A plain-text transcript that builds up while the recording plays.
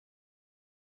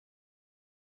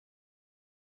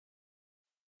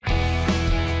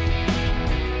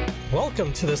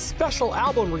Welcome to the special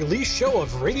album release show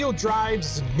of Radio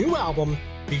Drive's new album,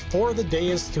 Before the Day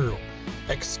is Through,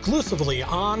 exclusively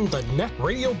on the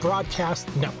NetRadio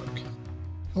Broadcast Network.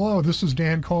 Hello, this is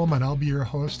Dan Coleman. I'll be your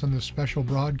host on this special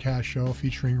broadcast show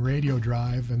featuring Radio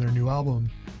Drive and their new album,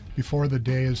 Before the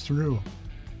Day is Through.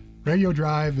 Radio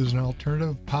Drive is an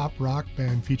alternative pop rock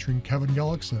band featuring Kevin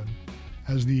Gullickson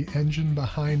as the engine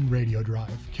behind Radio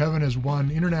Drive. Kevin has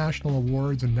won international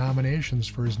awards and nominations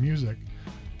for his music.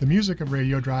 The music of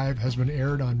Radio Drive has been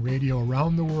aired on radio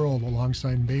around the world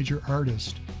alongside major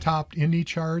artists, topped indie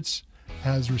charts,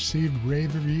 has received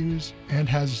rave reviews, and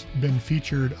has been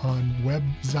featured on web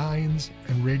zines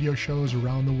and radio shows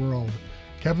around the world.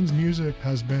 Kevin's music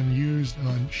has been used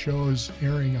on shows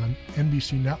airing on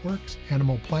NBC Networks,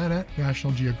 Animal Planet,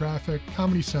 National Geographic,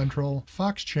 Comedy Central,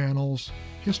 Fox Channels,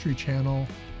 History Channel,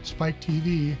 Spike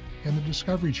TV, and the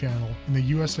Discovery Channel in the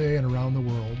USA and around the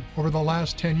world. Over the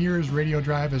last 10 years, Radio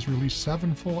Drive has released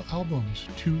 7 full albums,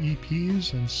 2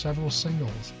 EPs, and several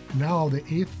singles. Now, the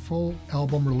 8th full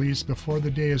album release, Before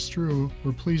the Day is Through,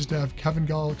 we're pleased to have Kevin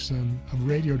Gullickson of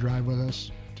Radio Drive with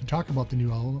us to talk about the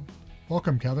new album.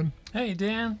 Welcome, Kevin. Hey,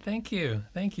 Dan. Thank you.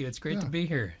 It's great to be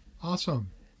here.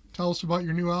 Awesome. Tell us about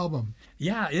your new album.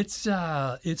 Yeah, it's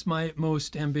my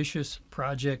most ambitious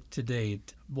project to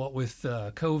date. What with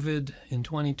COVID in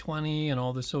 2020 and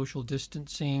all the social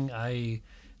distancing, I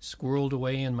squirreled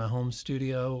away in my home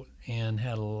studio and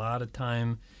had a lot of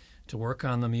time to work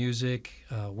on the music,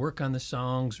 work on the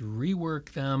songs,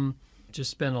 rework them,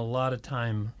 just spent a lot of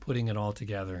time putting it all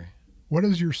together. What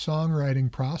is your songwriting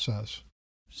process?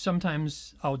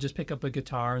 Sometimes I'll just pick up a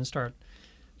guitar and start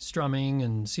strumming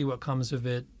and see what comes of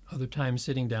it. Other times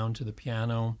sitting down to the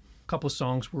piano. A couple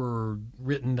songs were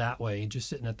written that way, just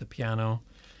sitting at the piano.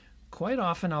 Quite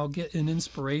often I'll get an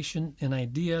inspiration, an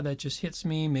idea that just hits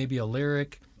me, maybe a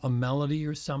lyric, a melody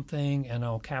or something, and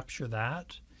I'll capture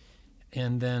that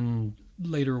and then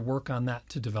later work on that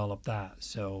to develop that.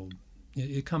 So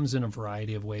it comes in a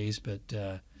variety of ways,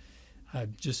 but I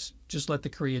just let the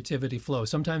creativity flow.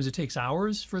 Sometimes it takes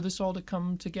hours for this all to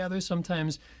come together.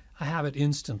 Sometimes I have it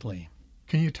instantly.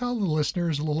 Can you tell the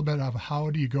listeners a little bit of how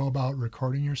do you go about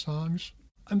recording your songs?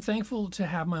 I'm thankful to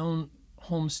have my own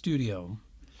home studio.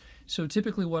 So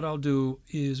typically what I'll do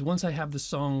is once I have the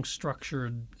song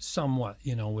structured somewhat,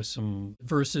 with some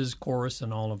verses, chorus,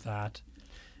 and all of that,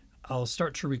 I'll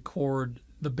start to record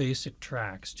the basic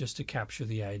tracks just to capture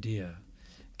the idea,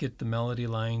 get the melody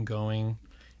line going,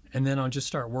 and then I'll just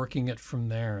start working it from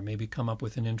there, maybe come up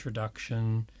with an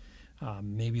introduction,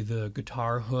 maybe the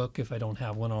guitar hook if I don't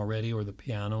have one already, or the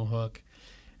piano hook,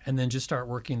 and then just start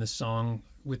working the song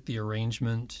with the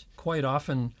arrangement. Quite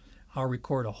often, I'll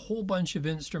record a whole bunch of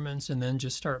instruments and then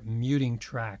just start muting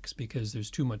tracks because there's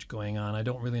too much going on. I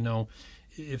don't really know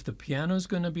if the piano's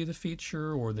going to be the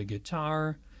feature or the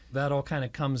guitar. That all kind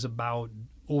of comes about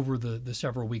over the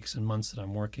several weeks and months that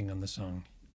I'm working on the song.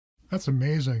 That's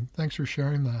amazing. Thanks for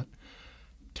sharing that.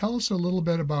 Tell us a little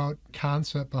bit about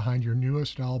concept behind your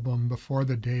newest album, Before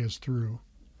the Day is Through.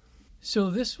 So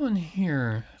this one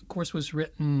here, of course, was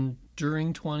written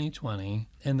during 2020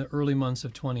 and the early months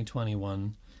of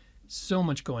 2021. So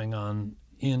much going on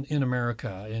in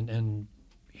America and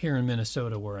here in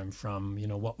Minnesota where I'm from,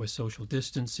 what with social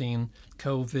distancing,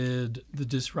 COVID, the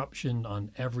disruption on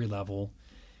every level.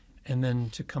 And then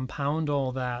to compound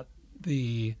all that,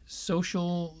 the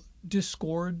social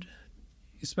discord,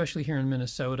 especially here in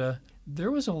Minnesota,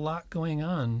 there was a lot going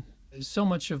on. So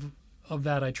much of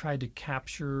that I tried to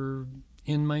capture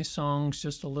in my songs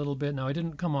just a little bit. Now, I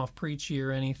didn't come off preachy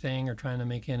or anything or trying to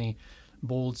make any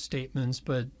bold statements,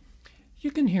 but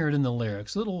you can hear it in the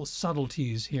lyrics, little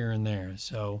subtleties here and there.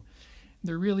 So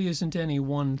there really isn't any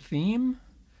one theme,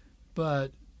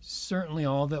 but certainly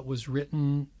all that was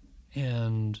written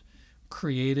and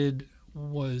created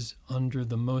was under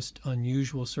the most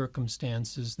unusual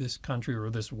circumstances this country or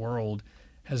this world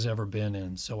has ever been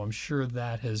in. So I'm sure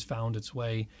that has found its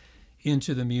way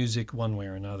into the music one way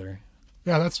or another.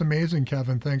 Yeah, that's amazing,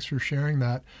 Kevin. Thanks for sharing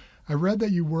that. I read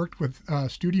that you worked with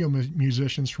studio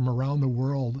musicians from around the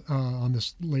world on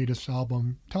this latest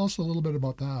album. Tell us a little bit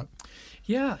about that.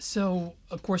 Yeah, so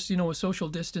of course, with social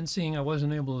distancing, I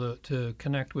wasn't able to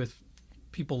connect with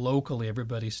people locally,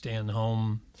 everybody staying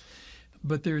home.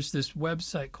 But there's this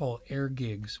website called Air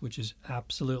Gigs, which is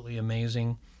absolutely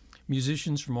amazing.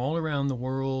 Musicians from all around the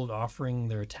world offering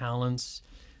their talents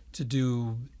to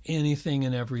do anything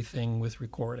and everything with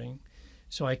recording.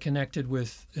 So I connected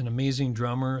with an amazing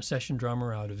drummer, session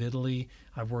drummer out of Italy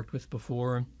I've worked with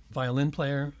before, violin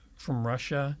player from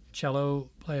Russia, cello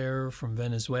player from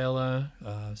Venezuela,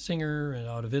 singer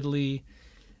out of Italy,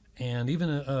 and even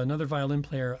another violin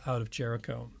player out of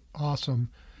Jericho. Awesome.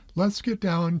 Let's get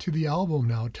down to the album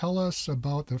now. Tell us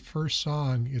about the first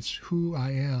song. It's Who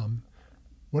I Am.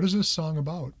 What is this song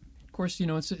about? Of course,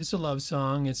 it's a love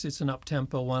song. It's an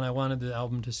up-tempo one. I wanted the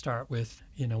album to start with,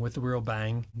 with a real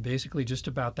bang. Basically just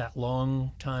about that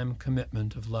long-time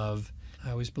commitment of love.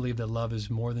 I always believe that love is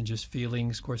more than just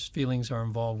feelings. Of course, feelings are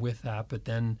involved with that, but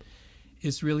then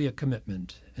it's really a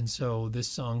commitment. And so this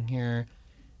song here,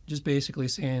 just basically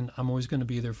saying, I'm always going to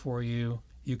be there for you.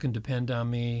 You can depend on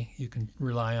me. You can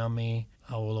rely on me.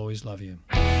 I will always love you.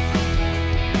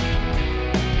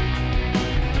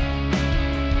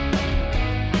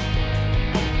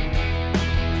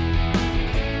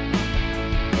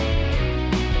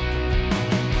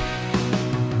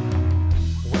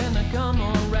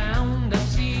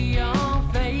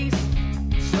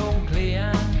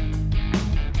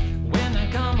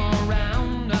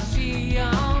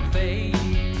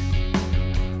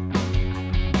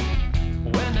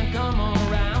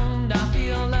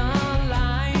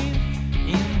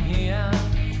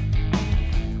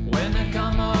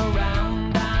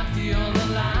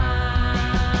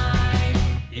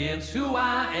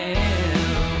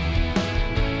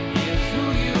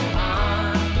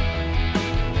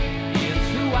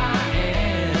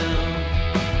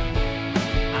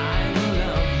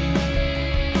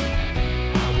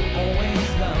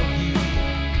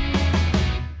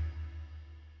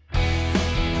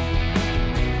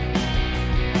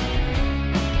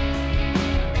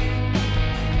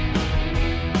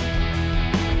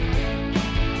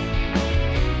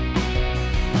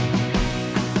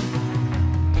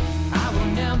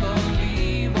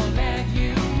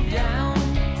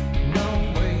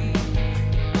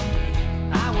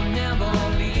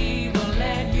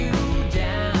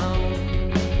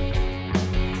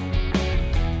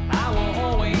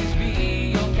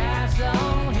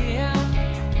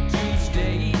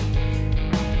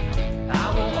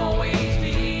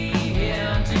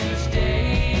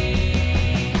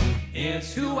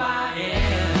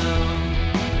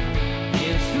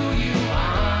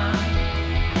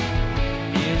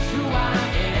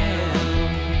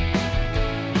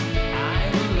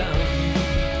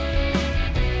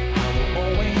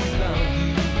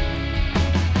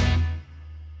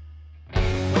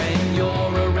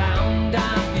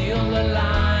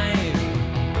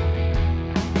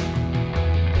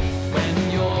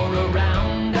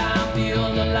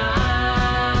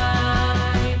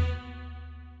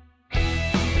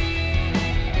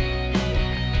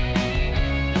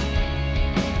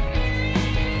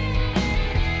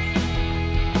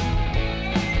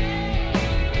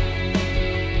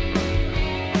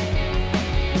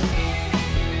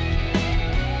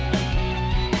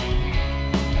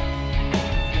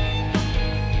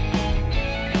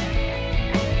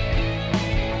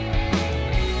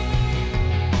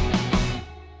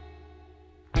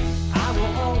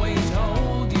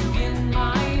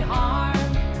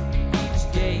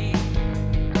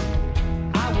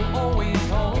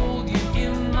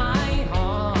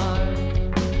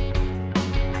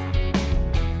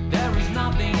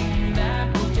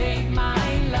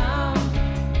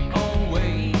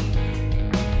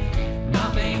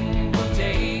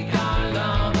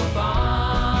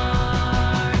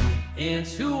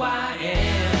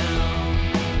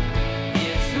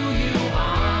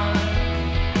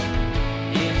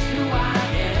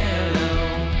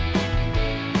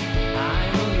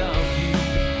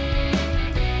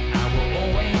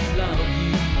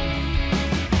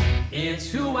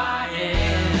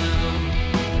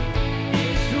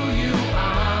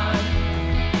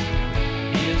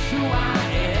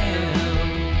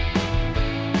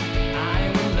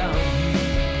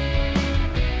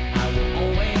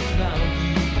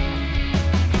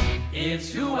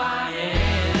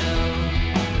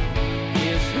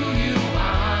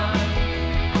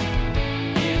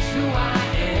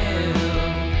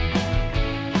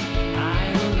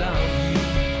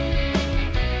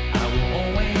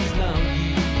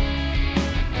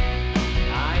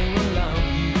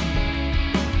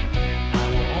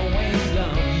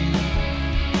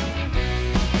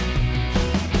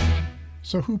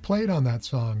 So who played on that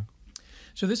song?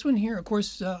 So this one here, of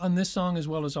course, on this song as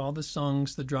well as all the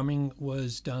songs, the drumming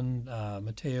was done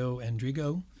Matteo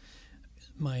Andrigo,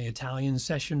 my Italian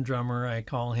session drummer, I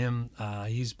call him.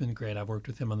 He's been great. I've worked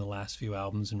with him on the last few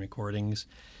albums and recordings.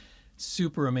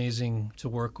 Super amazing to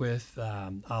work with.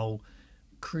 I'll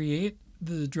create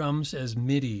the drums as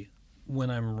MIDI when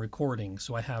I'm recording,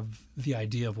 so I have the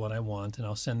idea of what I want, and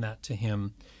I'll send that to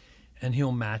him, and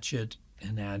he'll match it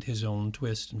and add his own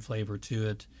twist and flavor to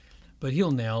it. But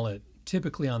he'll nail it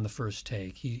typically on the first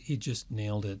take. He just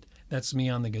nailed it. That's me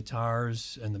on the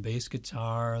guitars and the bass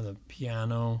guitar, the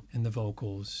piano, and the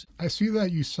vocals. I see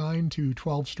that you signed to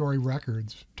 12 Story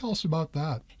Records. Tell us about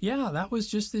that. Yeah, that was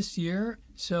just this year.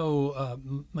 So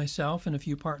myself and a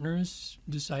few partners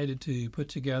decided to put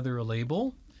together a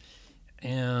label,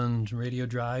 and Radio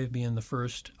Drive being the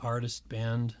first artist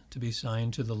band to be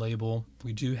signed to the label.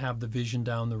 We do have the vision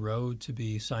down the road to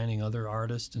be signing other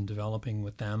artists and developing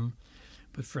with them.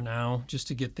 But for now, just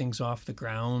to get things off the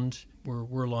ground,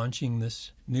 we're launching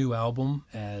this new album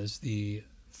as the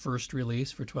first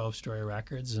release for 12 Story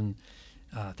Records, and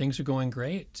things are going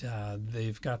great.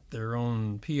 They've got their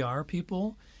own PR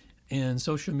people and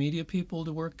social media people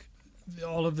to work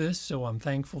all of this, so I'm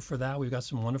thankful for that. We've got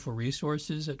some wonderful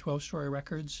resources at 12 Story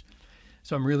Records,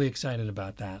 so I'm really excited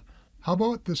about that. How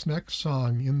about this next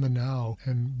song, In the Now,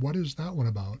 and what is that one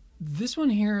about? This one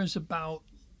here is about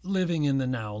living in the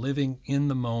now, living in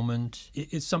the moment.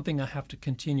 It's something I have to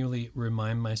continually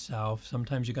remind myself.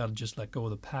 Sometimes you got to just let go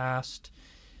of the past.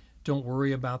 Don't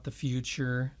worry about the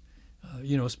future,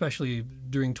 especially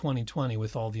during 2020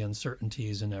 with all the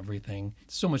uncertainties and everything.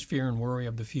 So much fear and worry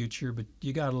of the future, but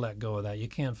you got to let go of that. You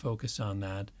can't focus on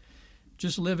that.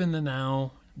 Just live in the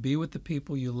now, be with the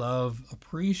people you love,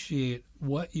 appreciate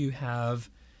what you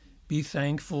have, be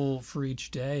thankful for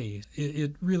each day.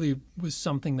 It really was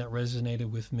something that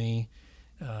resonated with me,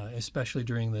 especially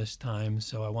during this time,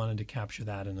 so I wanted to capture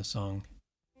that in a song.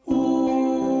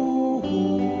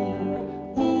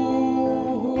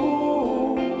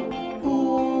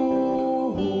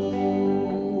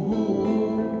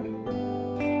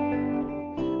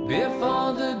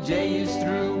 Before the day is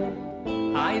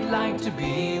through, I'd like to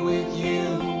be with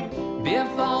you.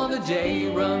 Before the day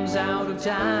runs out of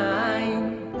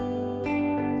time.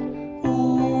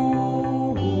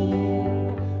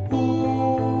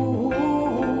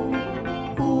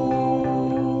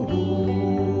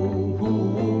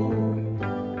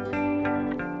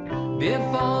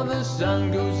 Before the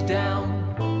sun goes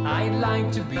down, I'd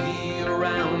like to be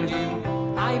around you.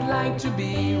 I'd like to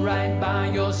be right by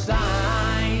your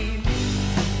side.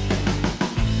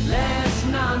 Let's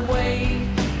not wait,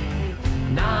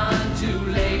 not too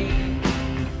late.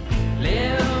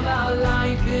 Live our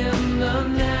life in the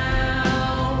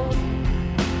now.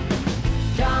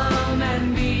 Come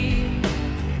and be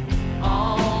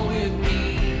all with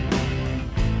me.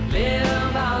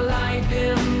 Live our life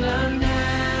in the now.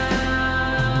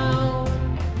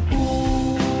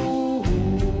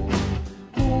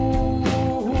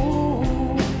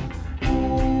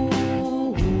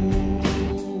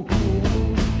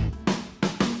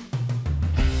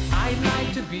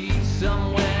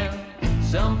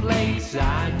 Someplace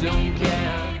I don't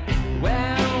care.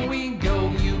 Where we go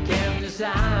you can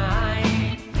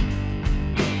decide.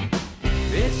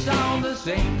 It's all the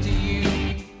same to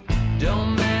you.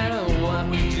 Don't matter what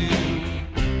we do.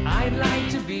 I'd like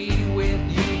to be with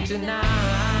you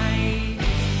tonight.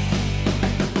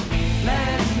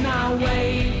 Let's not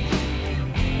wait,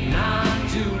 not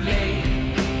too late.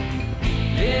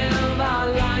 Live our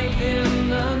life in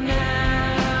the now.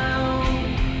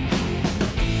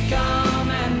 Come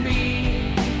and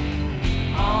be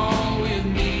all with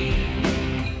me.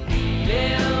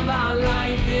 Live our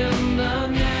life in the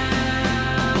now.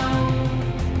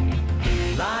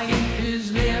 Life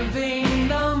is living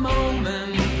the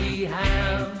moment we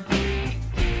have,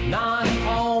 not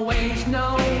always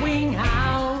knowing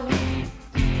how.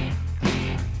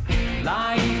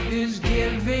 Life is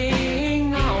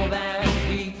giving all that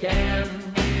we can.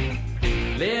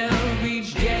 Live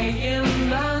each day in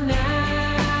the now.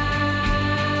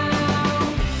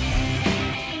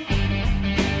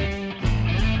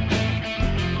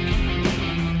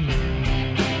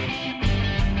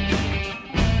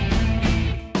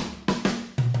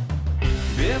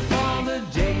 Before the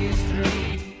day is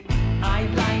through,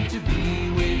 I'd like to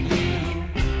be with you.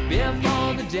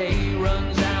 Before the day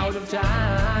runs out of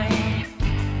time.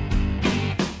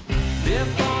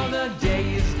 Before the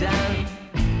day is done,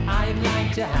 I'd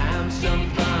like to have some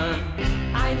fun.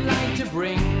 I'd like to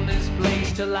bring this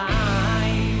place to life.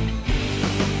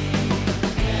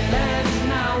 Let's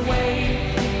not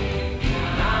wait,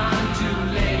 not too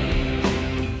late.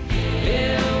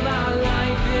 Live our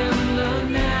life in the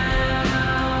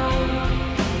now.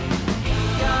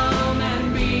 Come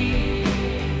and be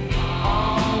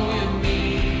all with me.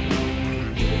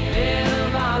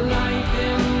 Live our life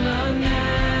in the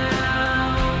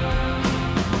now.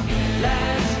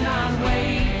 Let's not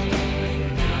wait,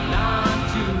 not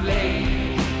too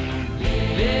late.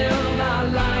 Live our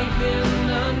life in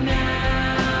the now.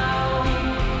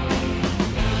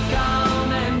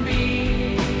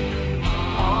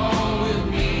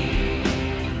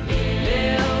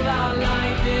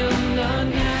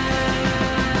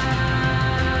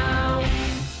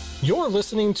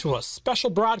 listening to a special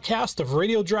broadcast of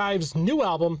Radio Drive's new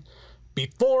album,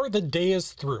 Before the Day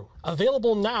is Through.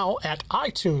 Available now at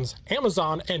iTunes,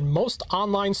 Amazon, and most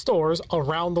online stores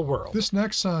around the world. This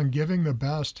next song, Giving the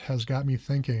Best, has got me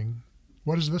thinking,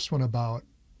 what is this one about?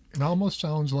 It almost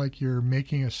sounds like you're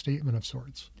making a statement of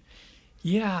sorts.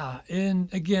 Yeah, and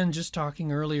again, just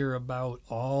talking earlier about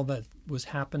all that was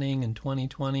happening in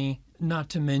 2020, not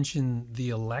to mention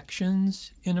the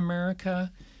elections in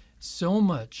America, so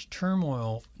much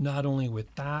turmoil, not only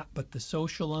with that, but the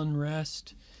social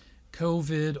unrest,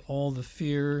 COVID, all the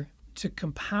fear. To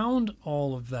compound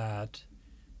all of that,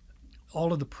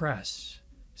 all of the press,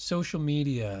 social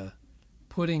media,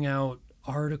 putting out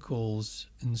articles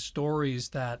and stories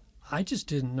that I just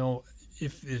didn't know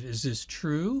if is this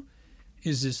true?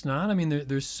 Is this not? I mean,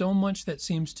 there's so much that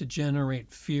seems to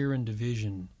generate fear and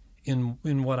division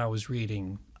in what I was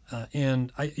reading,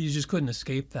 and you just couldn't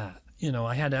escape that. You know,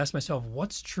 I had to ask myself,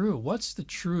 what's true? What's the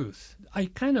truth? I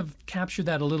kind of captured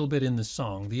that a little bit in the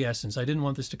song, the essence. I didn't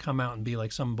want this to come out and be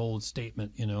like some bold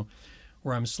statement, you know,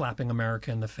 where I'm slapping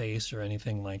America in the face or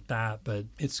anything like that. But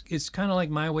it's kind of like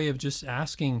my way of just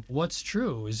asking, what's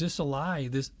true? Is this a lie?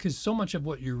 Because so much of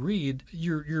what you read,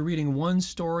 you're reading one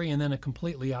story and then a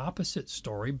completely opposite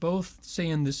story, both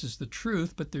saying this is the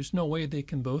truth, but there's no way they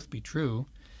can both be true.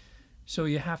 So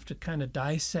you have to kind of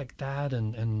dissect that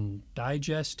and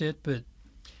digest it. But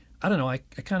I don't know, I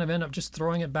kind of end up just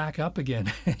throwing it back up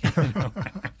again. You know?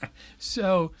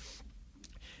 So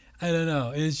I don't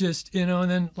know. It's just, you know,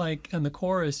 and then like in the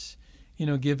chorus, you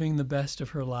know, giving the best of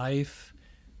her life,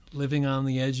 living on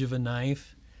the edge of a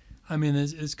knife. I mean,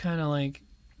 it's kind of like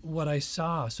what I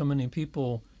saw. So many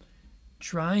people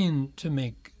trying to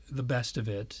make the best of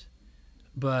it,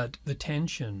 but the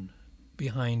tension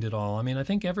behind it all. I mean, I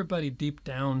think everybody deep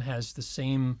down has the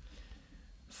same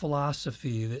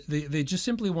philosophy. They just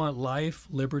simply want life,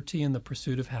 liberty, and the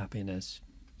pursuit of happiness.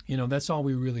 You know, that's all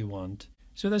we really want.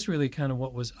 So that's really kind of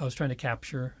what I was trying to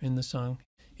capture in the song.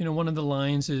 You know, one of the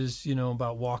lines is, you know,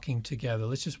 about walking together.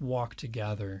 Let's just walk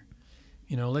together.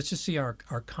 You know, let's just see our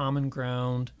common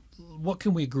ground. What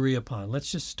can we agree upon?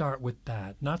 Let's just start with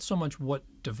that. Not so much what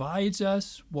divides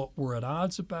us, what we're at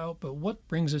odds about, but what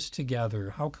brings us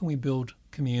together. How can we build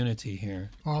community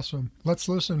here? Awesome. Let's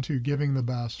listen to Giving the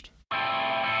Best.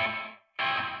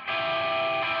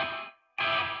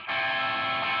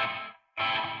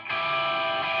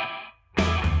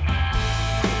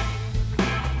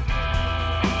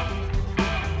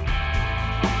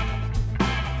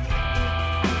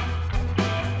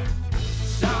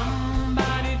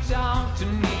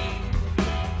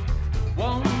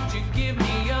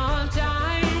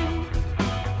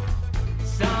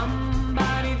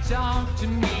 Talk to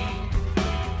me.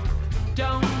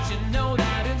 Don't you know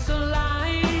that it's a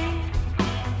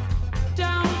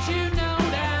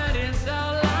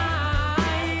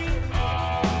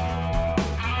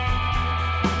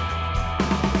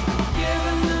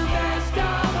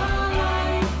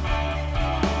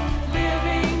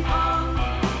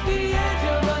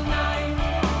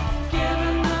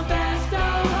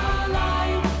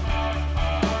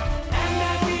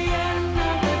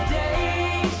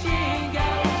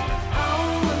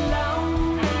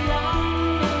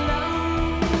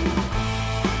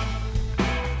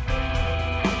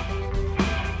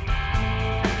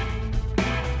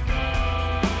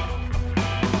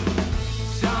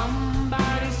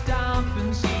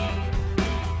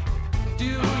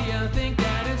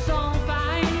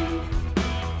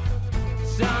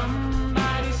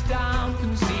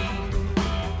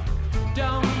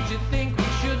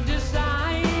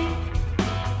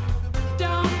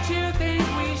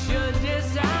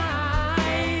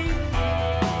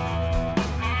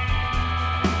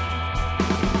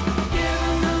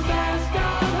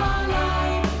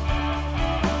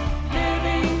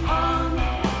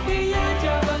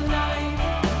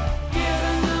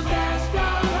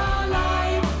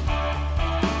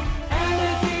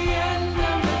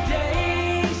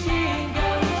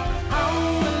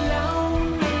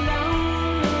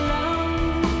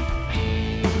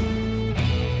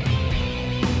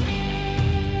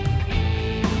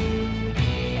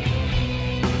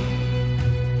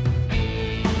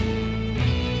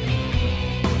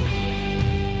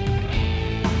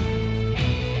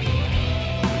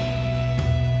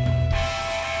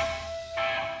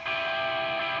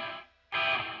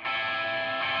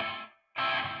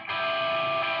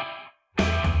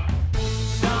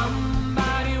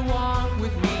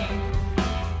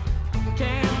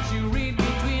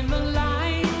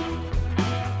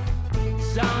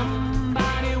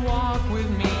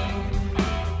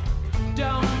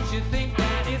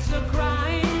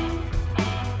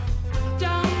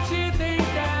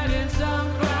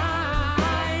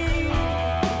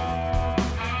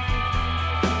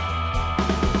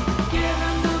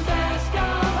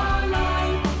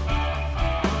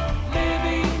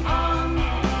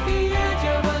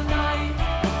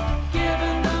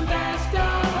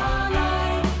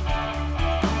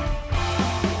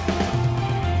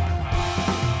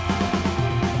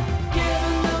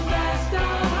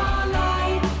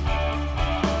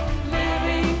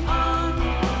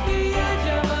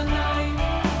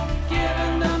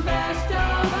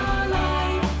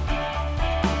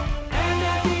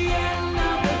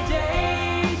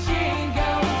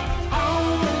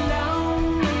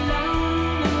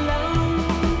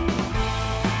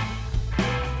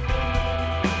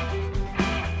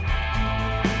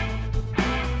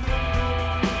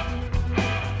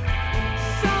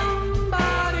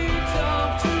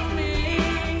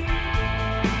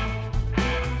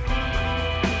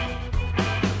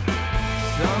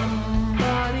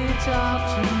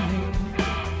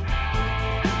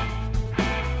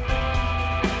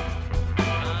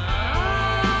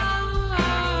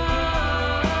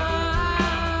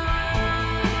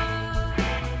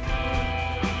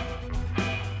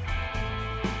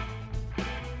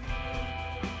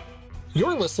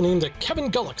You're listening to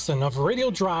Kevin Gullickson of Radio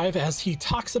Drive as he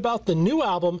talks about the new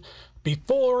album,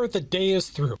 Before the Day is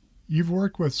Through. You've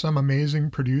worked with some amazing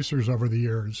producers over the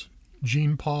years.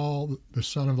 Gene Paul, the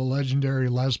son of the legendary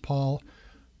Les Paul,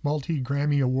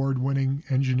 multi-Grammy award-winning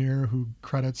engineer who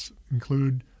credits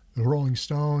include the Rolling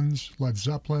Stones, Led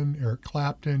Zeppelin, Eric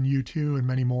Clapton, U2, and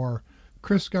many more.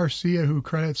 Chris Garcia, who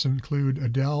credits include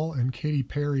Adele and Katy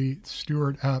Perry,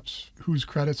 Stuart Epps, whose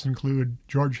credits include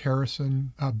George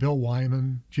Harrison, Bill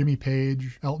Wyman, Jimmy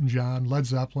Page, Elton John, Led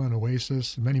Zeppelin,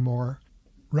 Oasis, and many more.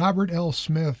 Robert L.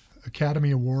 Smith, Academy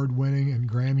Award-winning and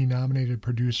Grammy-nominated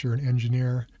producer and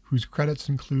engineer, whose credits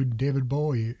include David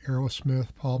Bowie,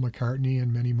 Aerosmith, Paul McCartney,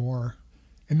 and many more.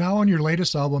 And now on your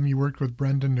latest album, you worked with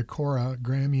Brendan Dekora,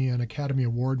 Grammy and Academy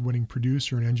Award-winning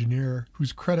producer and engineer,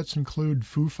 whose credits include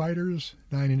Foo Fighters,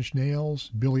 Nine Inch Nails,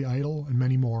 Billy Idol, and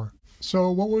many more.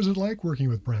 So what was it like working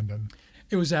with Brendan?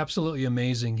 It was absolutely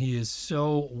amazing. He is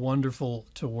so wonderful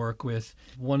to work with.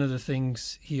 One of the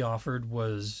things he offered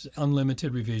was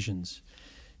unlimited revisions.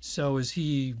 So as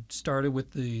he started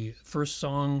with the first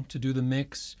song to do the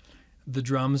mix, the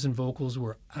drums and vocals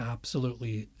were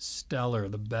absolutely stellar,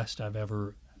 the best I've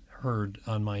ever heard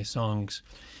on my songs.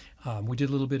 We did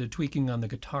a little bit of tweaking on the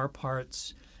guitar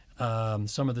parts,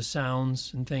 some of the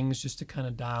sounds and things just to kind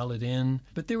of dial it in.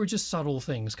 But they were just subtle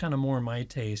things, kind of more my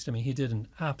taste. I mean, he did an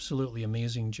absolutely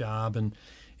amazing job, and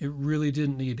it really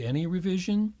didn't need any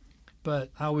revision. But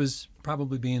I was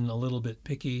probably being a little bit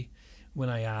picky when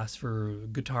I asked for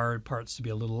guitar parts to be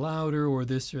a little louder or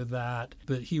this or that.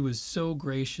 But he was so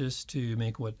gracious to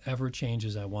make whatever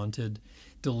changes I wanted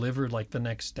delivered like the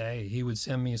next day. He would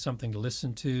send me something to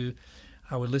listen to.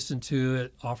 I would listen to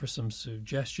it, offer some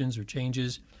suggestions or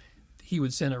changes. He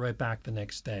would send it right back the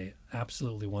next day.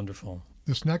 Absolutely wonderful.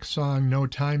 This next song, No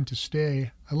Time to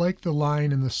Stay, I like the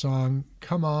line in the song,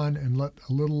 "Come on and let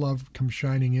a little love come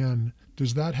shining in."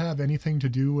 Does that have anything to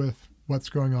do with what's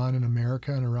going on in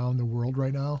America and around the world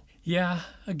right now? Yeah,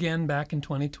 again, back in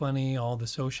 2020, all the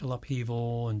social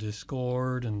upheaval and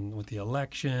discord and with the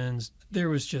elections, there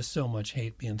was just so much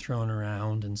hate being thrown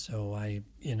around. And so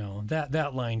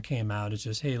that line came out. It's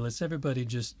just, hey, let's everybody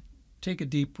just take a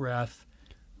deep breath,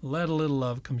 let a little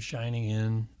love come shining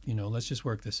in, let's just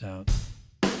work this out.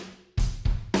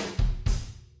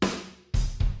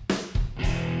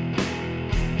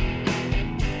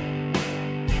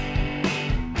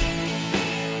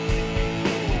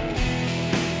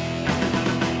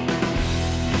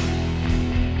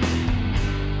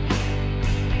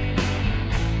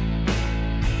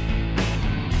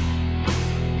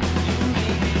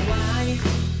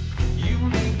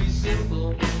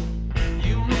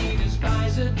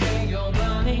 You're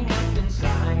running up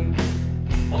inside.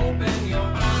 Open your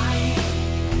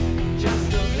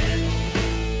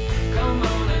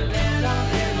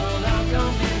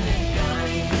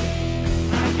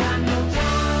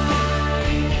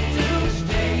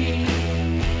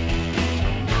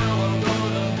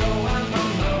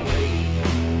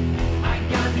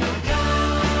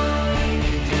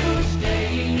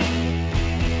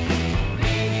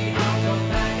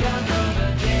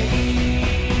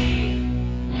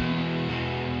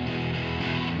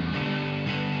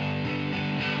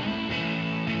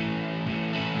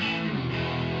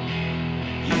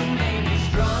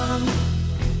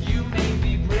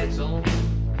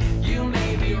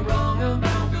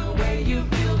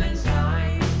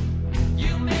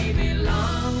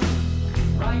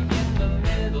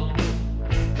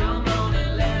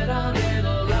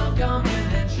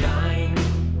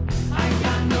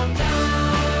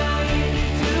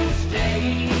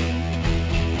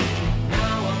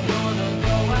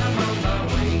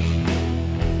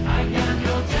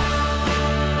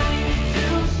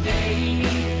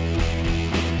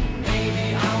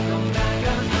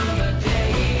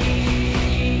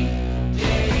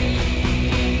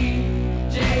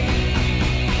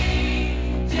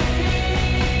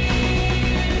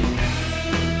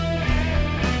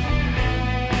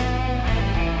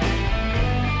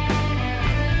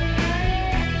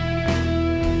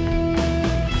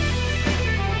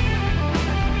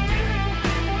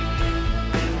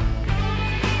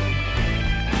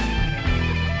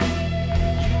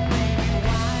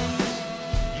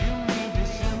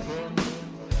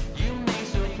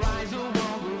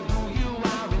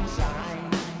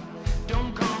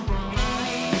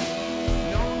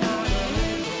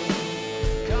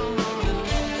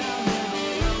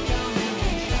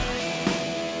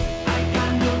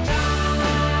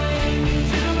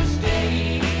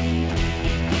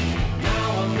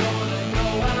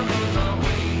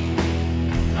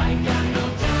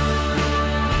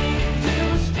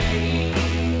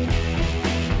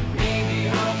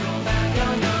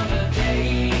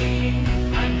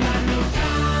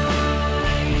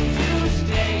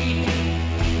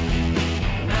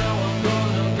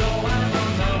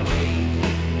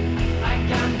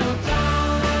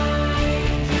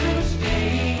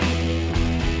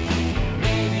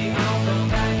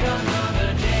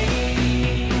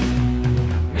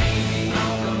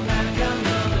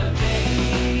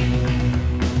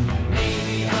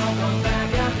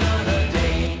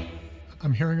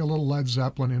Led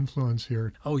Zeppelin influence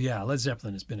here. Oh, yeah. Led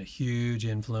Zeppelin has been a huge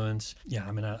influence. Yeah,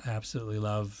 I mean, I absolutely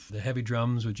love the heavy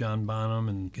drums with John Bonham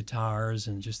and guitars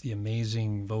and just the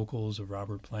amazing vocals of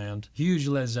Robert Plant. Huge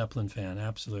Led Zeppelin fan,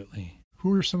 absolutely.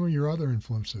 Who are some of your other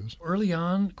influences? Early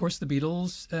on, of course, the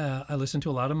Beatles. I listened to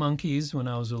a lot of Monkees when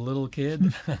I was a little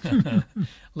kid.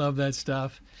 Love that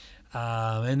stuff.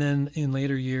 And then in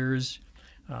later years,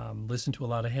 listened to a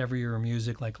lot of heavier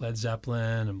music like Led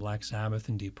Zeppelin and Black Sabbath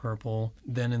and Deep Purple.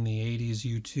 Then in the 80s,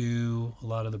 U2, a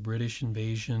lot of the British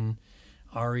Invasion.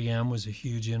 REM was a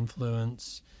huge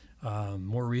influence.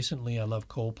 More recently, I love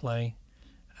Coldplay.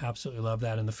 Absolutely love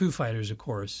that. And the Foo Fighters, of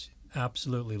course.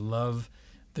 Absolutely love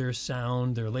their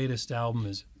sound. Their latest album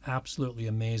is absolutely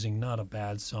amazing. Not a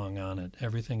bad song on it.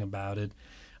 Everything about it.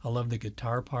 I love the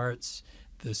guitar parts,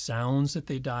 the sounds that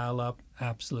they dial up.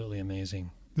 Absolutely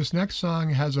amazing. This next song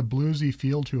has a bluesy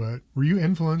feel to it. Were you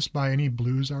influenced by any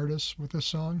blues artists with this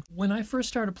song? When I first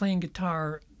started playing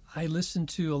guitar, I listened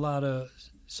to a lot of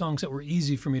songs that were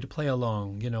easy for me to play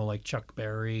along, like Chuck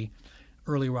Berry,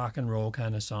 early rock and roll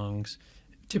kind of songs.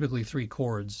 Typically 3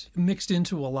 chords. Mixed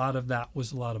into a lot of that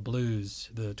was a lot of blues,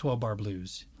 the 12-bar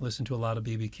blues. Listened to a lot of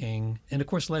B.B. King. And of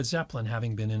course Led Zeppelin,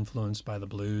 having been influenced by the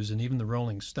blues, and even the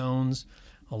Rolling Stones,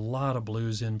 a lot of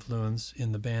blues influence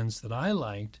in the bands that I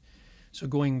liked. So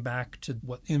going back to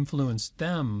what influenced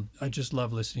them, I just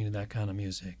love listening to that kind of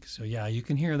music. So yeah, you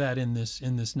can hear that in this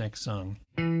next song.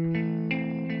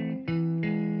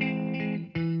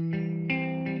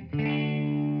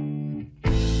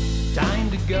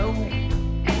 Time to go.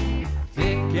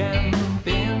 Thick and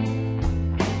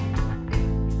thin,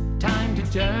 time to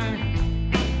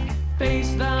turn,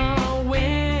 face the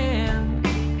wind,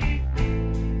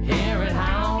 hear it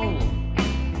howl,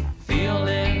 feel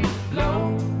it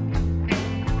blow.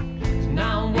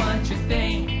 Now what you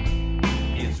think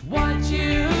is what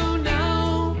you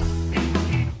know.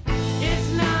 It's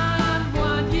not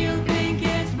what you think,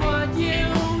 it's what you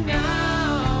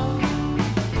know.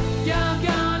 You're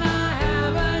gonna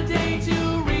have a day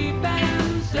to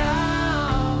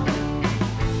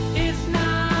it's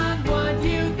not what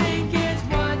you think, it's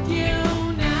what you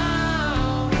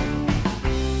know.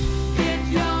 Get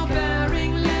your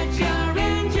bearing, let your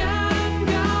engine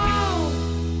go.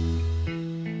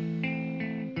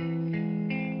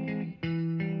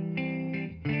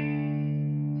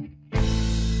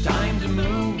 Time to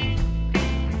move,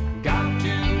 got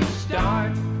to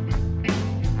start.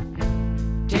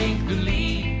 Take the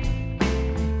lead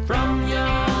from your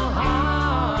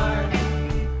heart.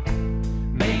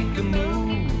 Make a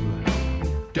move,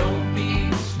 don't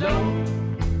be slow.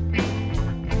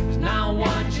 'Cause now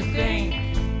what you think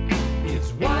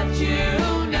is what you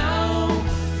know.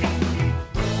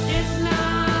 It's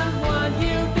not what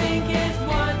you think, it's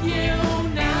what you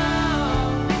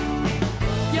know.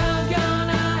 You're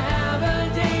gonna have a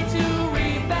day to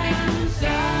reap and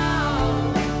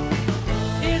sow.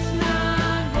 It's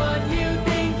not what you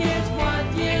think, it's what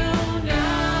you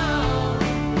know.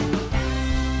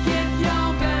 Get your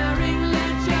bearing,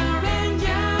 let your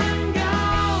engine go.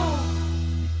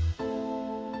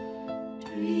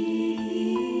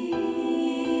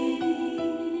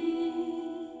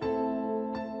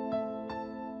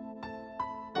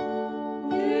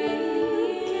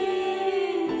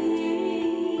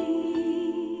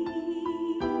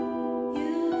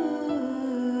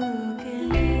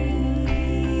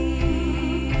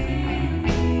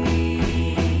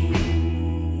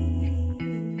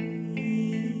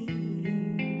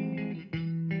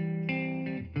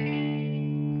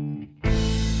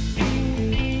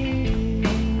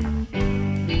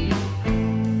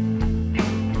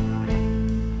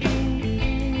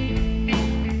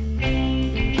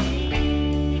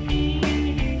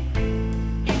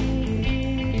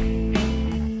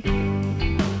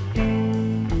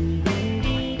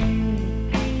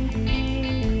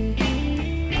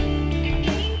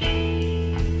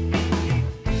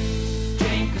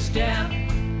 Take a step,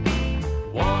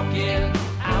 walk it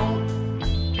out.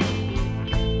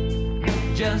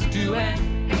 Just do it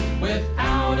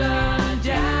without a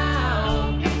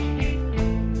doubt.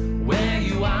 Where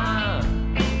you are,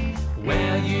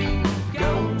 where you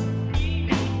go.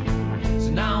 So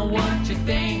now what you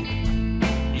think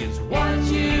is what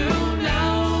you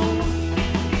know.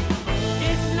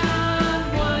 It's not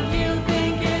what you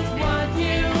think, it's what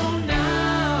you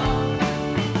know.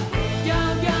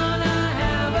 You're gonna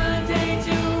have a day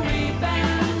to reap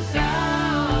and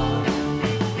sow.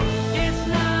 It's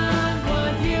not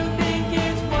what you think,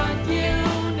 it's what you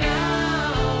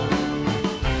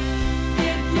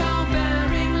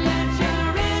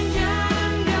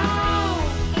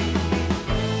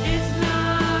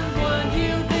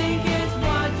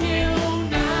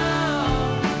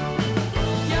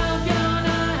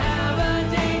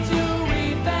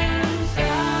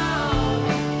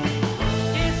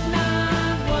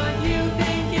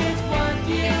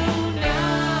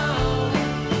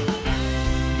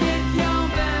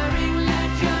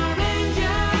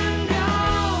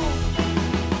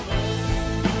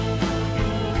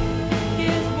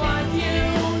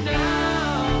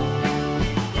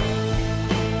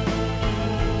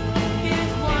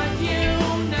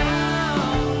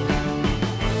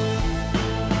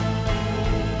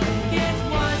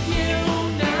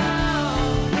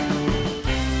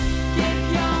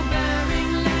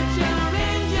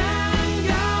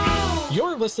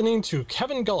listening to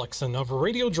Kevin Gullickson of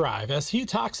Radio Drive as he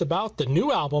talks about the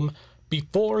new album,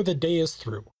 Before the Day is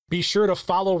Through. Be sure to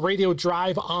follow Radio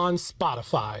Drive on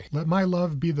Spotify. Let My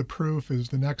Love Be the Proof is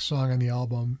the next song on the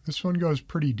album. This one goes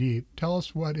pretty deep. Tell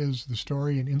us what is the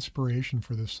story and inspiration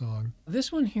for this song. This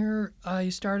one here, I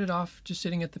started off just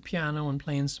sitting at the piano and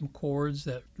playing some chords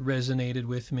that resonated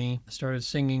with me. I started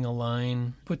singing a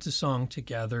line, put the song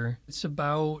together. It's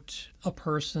about a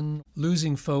person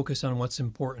losing focus on what's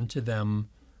important to them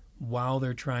while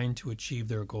they're trying to achieve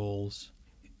their goals.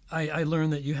 I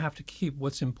learned that you have to keep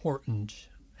what's important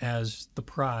as the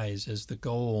prize, as the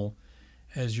goal,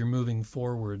 as you're moving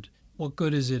forward. What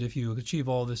good is it if you achieve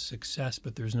all this success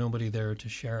but there's nobody there to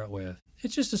share it with?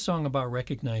 It's just a song about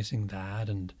recognizing that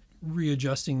and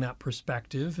readjusting that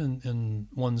perspective in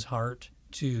one's heart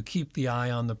to keep the eye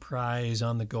on the prize,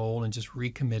 on the goal, and just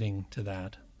recommitting to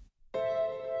that.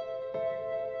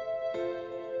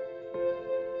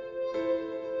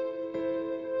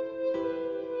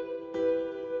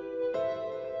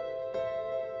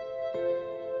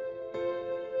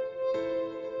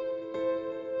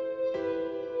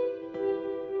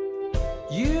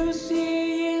 You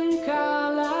see in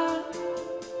color,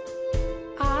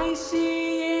 I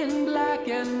see in black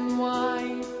and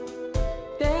white.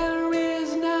 There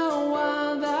is no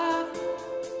other,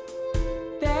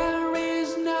 there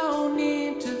is no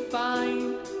need to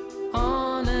fight.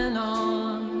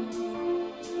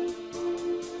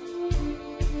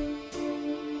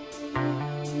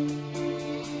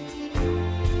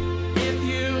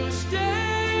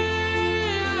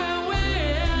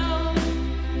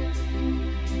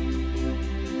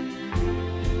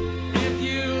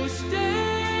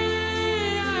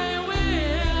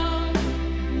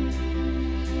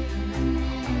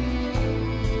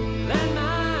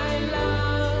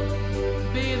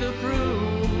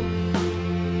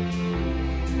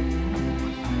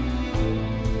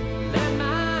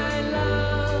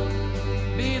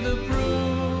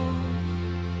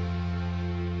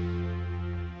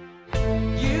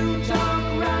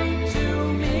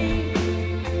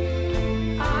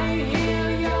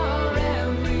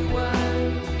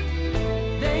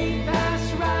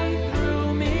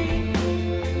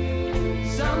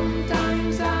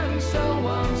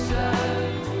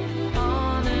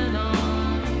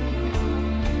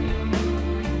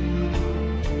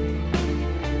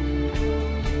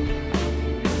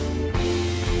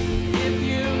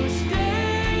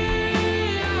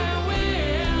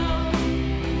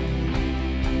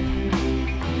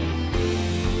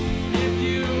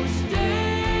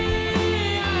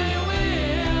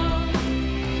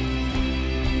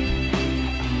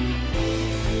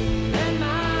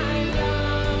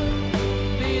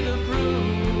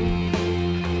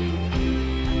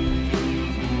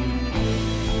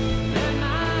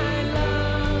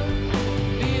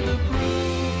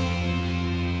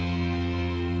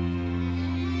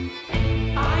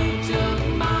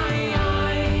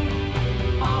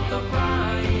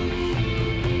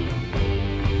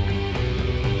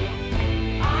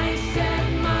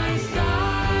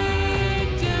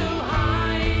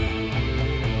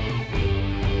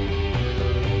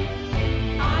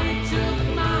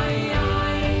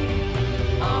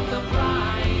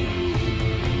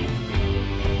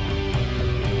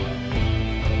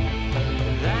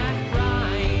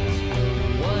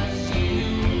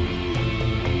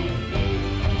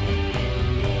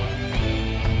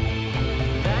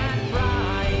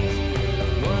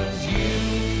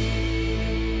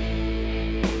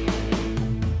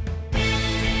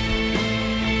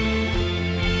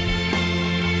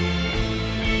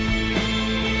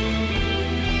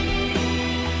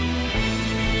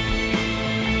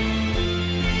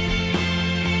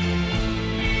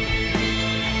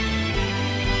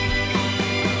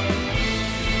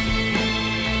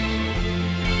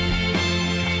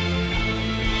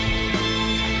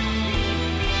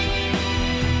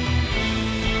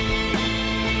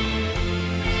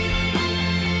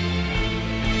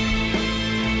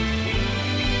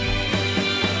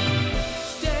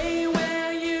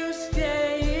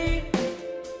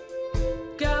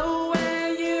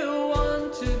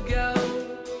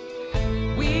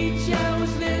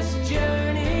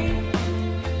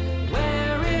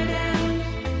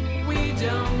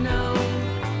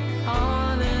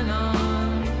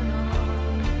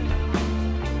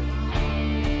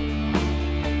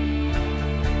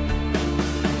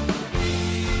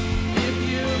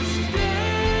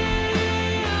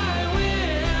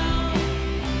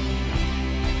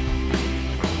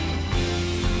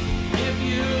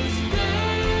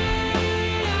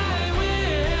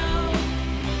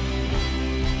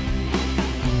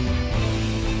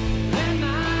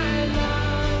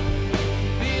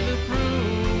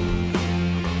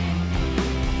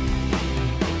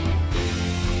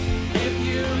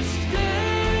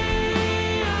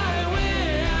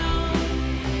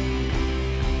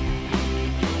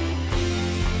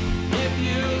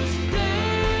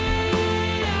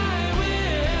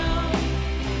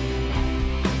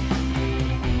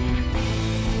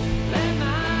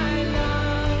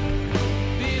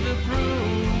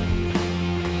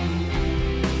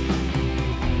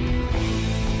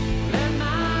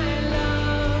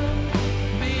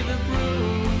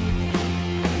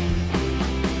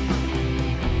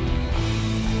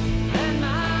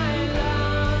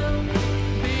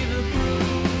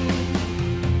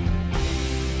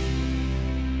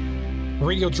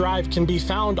 Radio Drive can be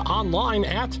found online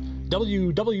at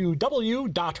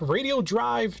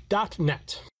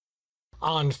www.radiodrive.net.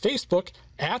 On Facebook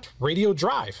at Radio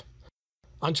Drive.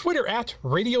 On Twitter at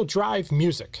Radio Drive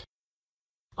Music.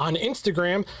 On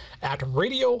Instagram at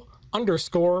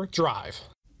radio_drive.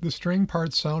 The string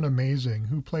parts sound amazing.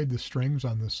 Who played the strings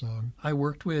on this song? I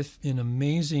worked with an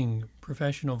amazing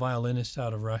professional violinist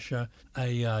out of Russia,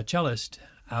 a cellist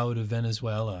out of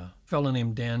Venezuela, a fellow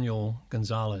named Daniel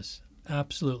Gonzalez.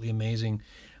 Absolutely amazing.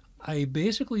 I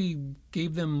basically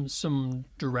gave them some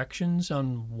directions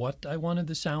on what I wanted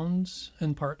the sounds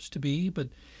and parts to be, but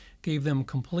gave them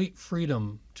complete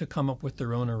freedom to come up with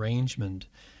their own arrangement.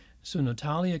 So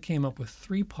Natalia came up with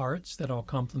 3 parts that all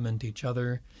complement each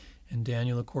other, and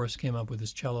Daniel, of course, came up with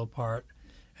his cello part,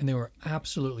 and they were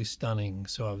absolutely stunning.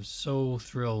 So I was so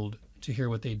thrilled to hear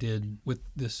what they did with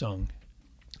this song.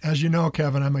 As you know,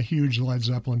 Kevin, I'm a huge Led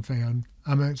Zeppelin fan.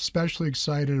 I'm especially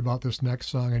excited about this next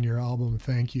song on your album,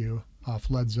 Thank You, off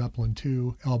Led Zeppelin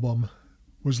 2 album.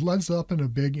 Was Led Zeppelin a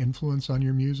big influence on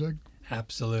your music?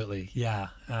 Absolutely. Yeah,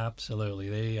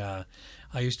 absolutely. I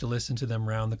used to listen to them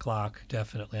round the clock,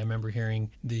 definitely. I remember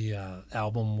hearing the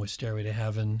album with Stairway to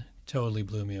Heaven. Totally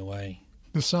blew me away.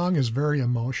 The song is very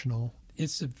emotional.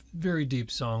 It's a very deep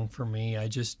song for me.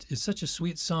 It's such a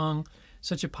sweet song,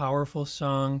 such a powerful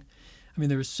song. I mean,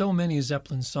 there were so many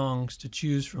Zeppelin songs to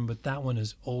choose from, but that one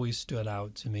has always stood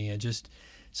out to me.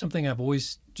 Something I've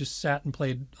always just sat and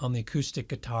played on the acoustic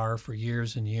guitar for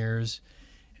years and years,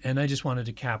 and I just wanted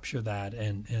to capture that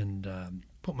and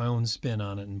put my own spin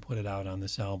on it and put it out on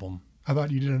this album. I thought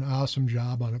you did an awesome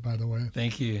job on it, by the way.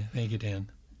 Thank you,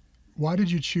 Dan. Why did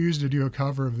you choose to do a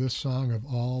cover of this song of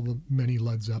all the many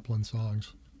Led Zeppelin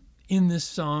songs? In this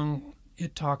song,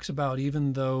 it talks about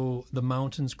even though the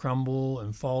mountains crumble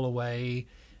and fall away,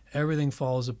 everything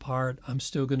falls apart, I'm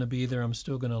still going to be there, I'm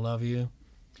still going to love you.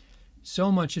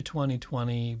 So much of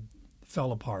 2020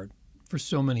 fell apart for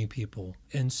so many people.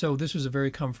 And so this was a very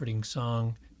comforting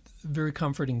song, very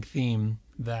comforting theme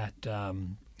that,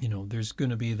 there's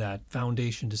going to be that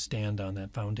foundation to stand on,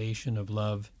 that foundation of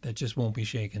love that just won't be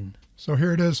shaken. So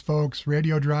here it is, folks.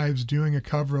 Radio Drive's doing a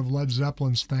cover of Led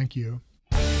Zeppelin's Thank You.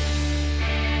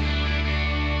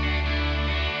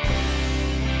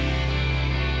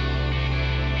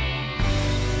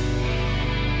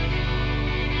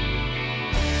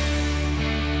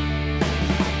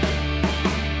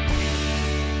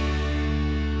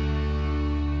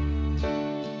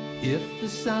 If the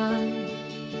sun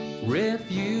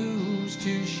refused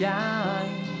to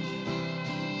shine,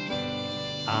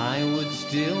 I would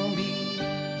still be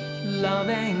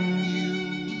loving you.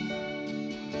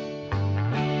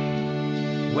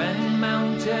 When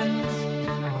mountains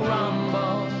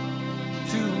crumble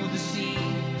to the sea,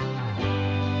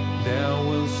 there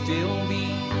will still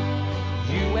be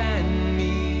you and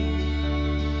me.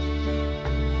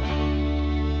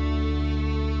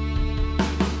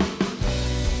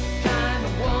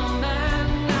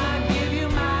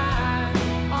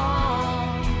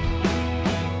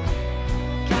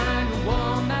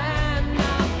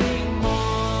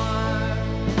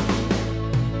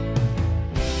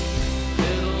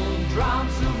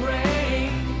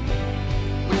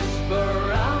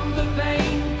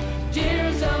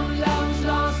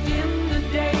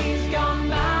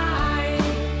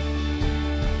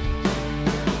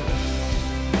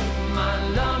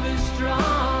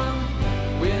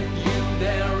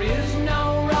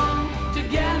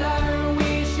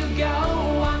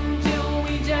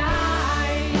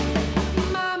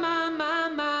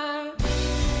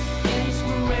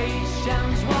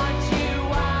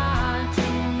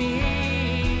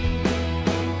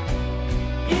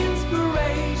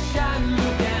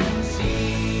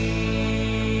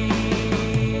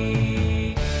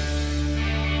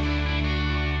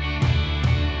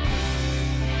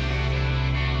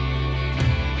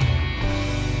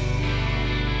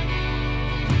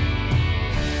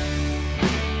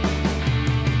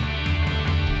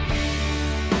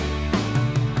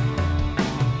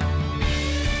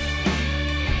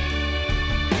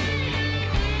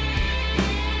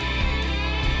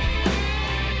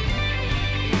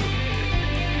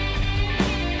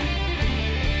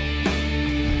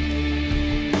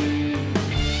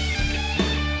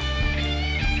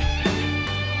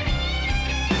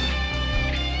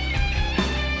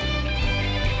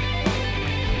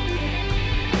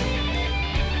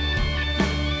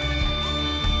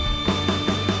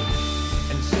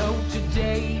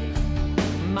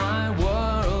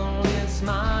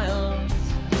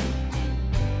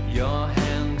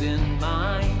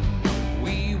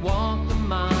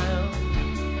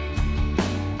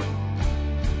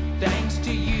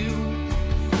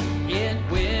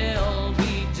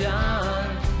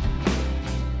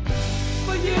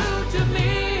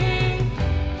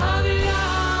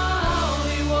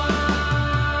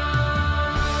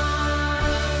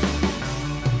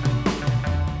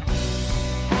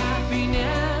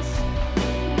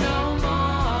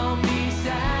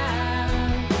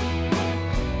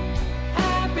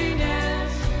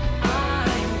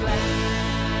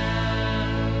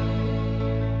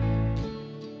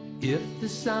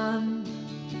 sun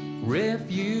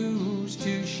refused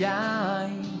to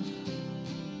shine,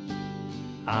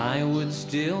 I would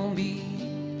still be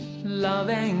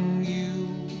loving you.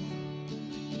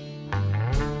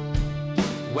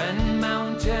 When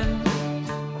mountains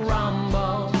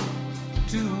crumble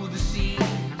to the sea,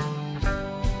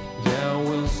 there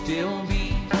will still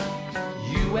be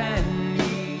you and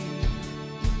me.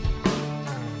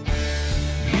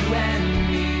 You and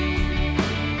me.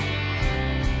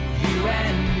 You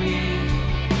and me.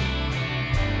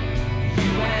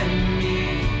 You and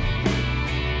me.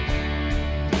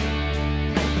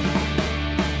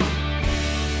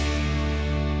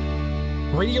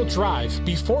 Radio Drive,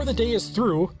 Before the Day is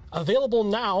Through, available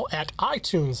now at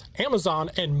iTunes, Amazon,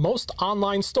 and most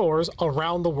online stores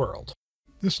around the world.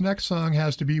 This next song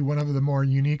has to be one of the more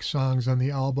unique songs on the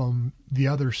album, The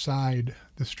Other Side.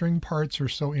 The string parts are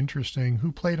so interesting.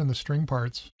 Who played on the string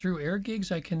parts? Through air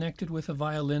gigs, I connected with a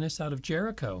violinist out of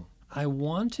Jericho. I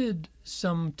wanted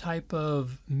some type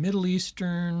of Middle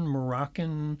Eastern,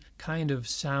 Moroccan kind of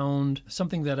sound,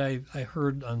 something that I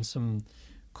heard on some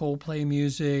Coldplay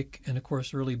music and, of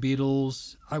course, early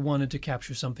Beatles. I wanted to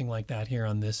capture something like that here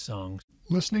on this song.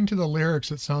 Listening to the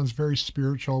lyrics, it sounds very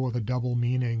spiritual with a double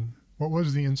meaning. What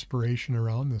was the inspiration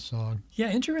around this song?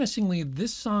 Yeah, interestingly,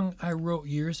 this song I wrote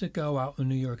years ago out in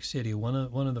New York City, one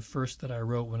of the first that I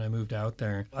wrote when I moved out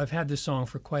there. I've had this song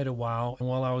for quite a while, and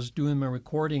while I was doing my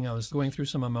recording, I was going through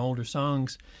some of my older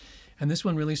songs, and this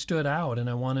one really stood out, and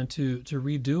I wanted to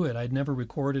redo it. I'd never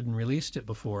recorded and released it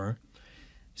before,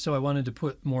 so I wanted to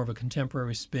put more of a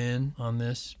contemporary spin on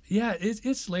this. Yeah,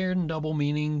 it's layered in double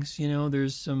meanings. You know,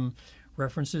 there's some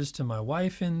references to my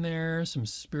wife in there, some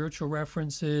spiritual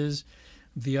references.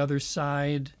 The other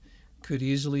side could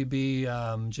easily be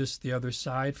just the other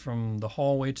side from the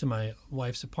hallway to my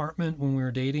wife's apartment when we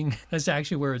were dating. That's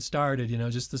actually where it started, you know,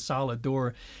 just the solid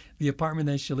door. The apartment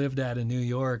that she lived at in New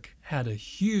York had a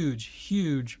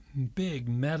huge, big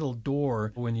metal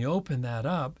door. When you open that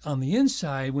up, on the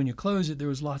inside, when you close it, there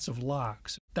was lots of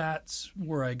locks. That's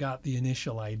where I got the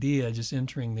initial idea, just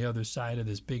entering the other side of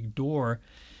this big door.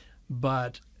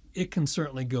 But it can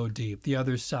certainly go deep. The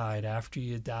other side, after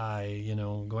you die, you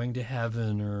know, going to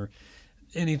heaven or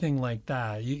anything like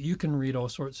that. You can read all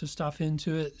sorts of stuff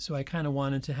into it. So I kind of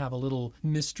wanted to have a little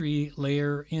mystery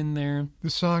layer in there.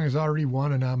 This song has already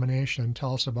won a nomination.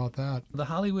 Tell us about that. The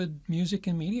Hollywood Music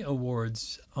and Media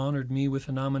Awards honored me with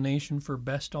a nomination for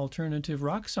Best Alternative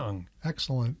Rock Song.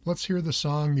 Excellent. Let's hear the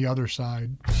song The Other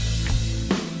Side.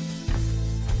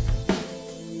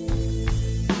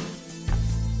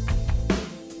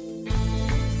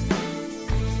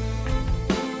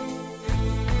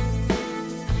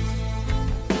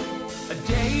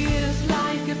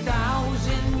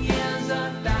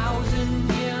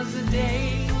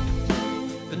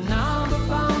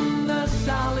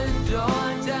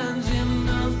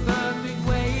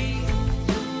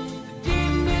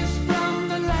 Deepness from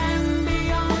the land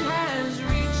beyond has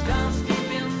reached us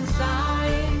deep inside.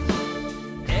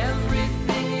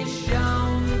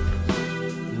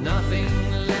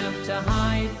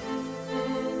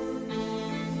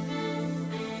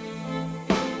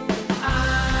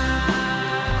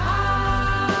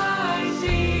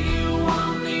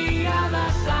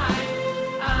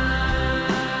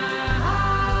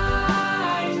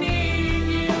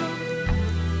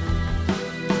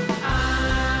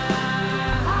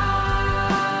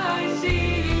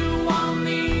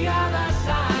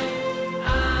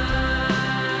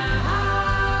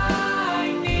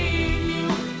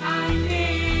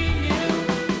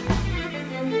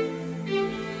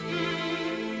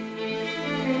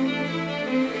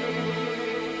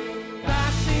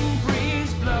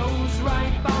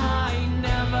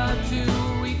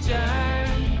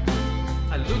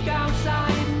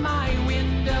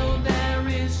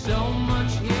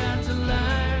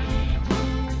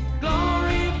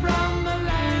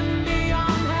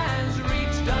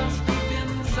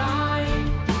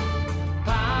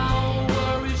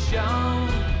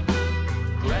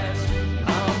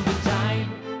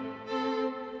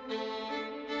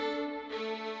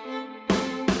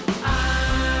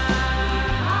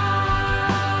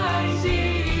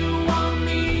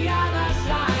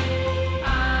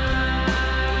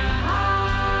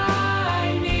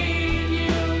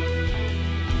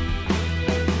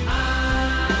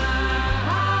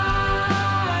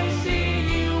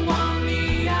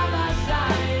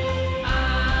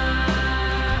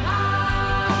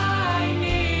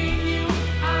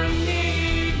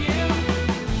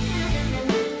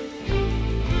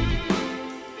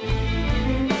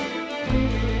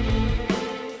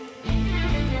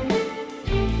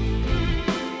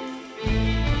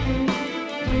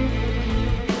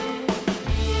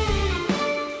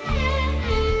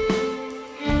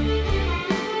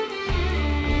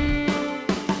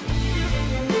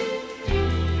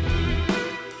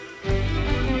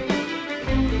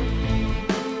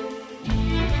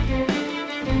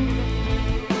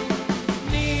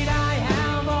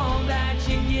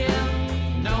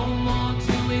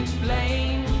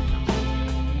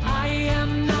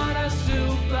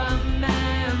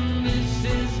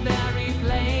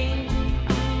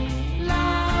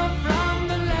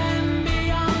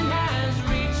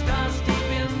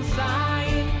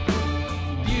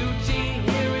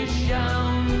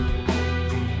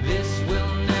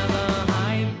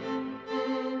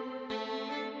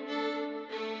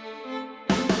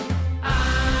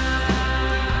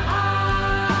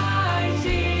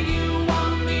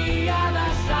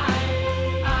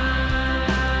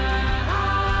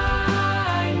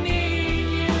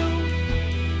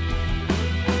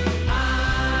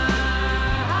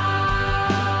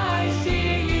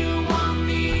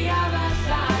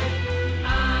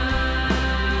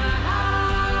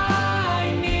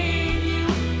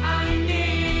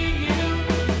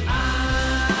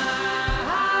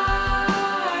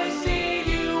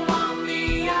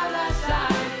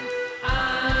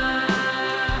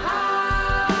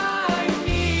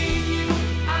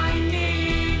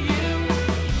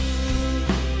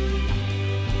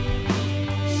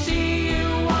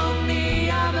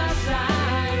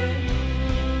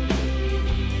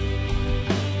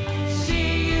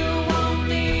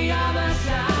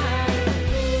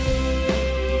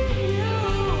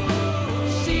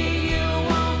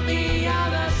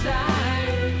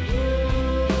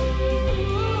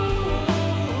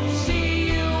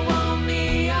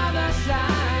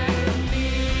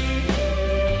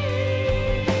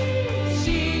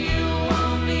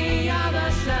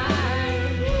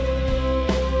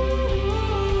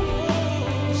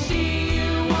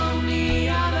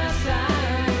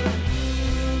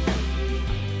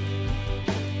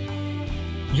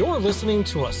 You're listening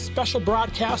to a special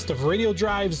broadcast of Radio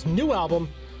Drive's new album,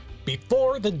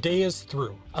 Before the Day is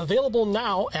Through. Available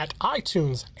now at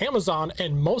iTunes, Amazon,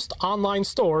 and most online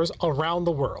stores around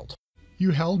the world. You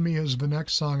Held Me is the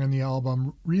next song on the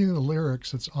album. Reading the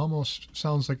lyrics, it almost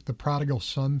sounds like the Prodigal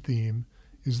Son theme.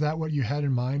 Is that what you had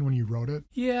in mind when you wrote it?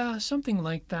 Yeah, something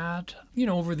like that. You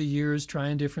know, over the years,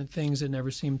 trying different things that never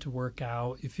seem to work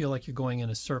out. You feel like you're going in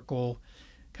a circle,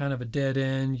 kind of a dead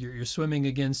end. You're swimming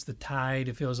against the tide.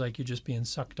 It feels like you're just being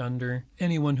sucked under.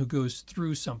 Anyone who goes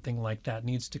through something like that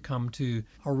needs to come to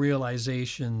a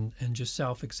realization and just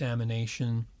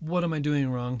self-examination. What am I doing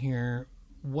wrong here?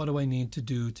 What do I need to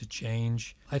do to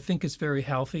change? I think it's very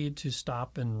healthy to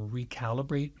stop and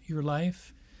recalibrate your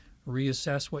life.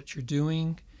 Reassess what you're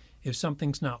doing. If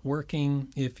something's not working,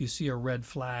 if you see a red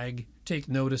flag, take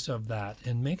notice of that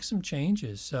and make some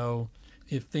changes. So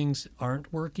if things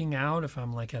aren't working out, if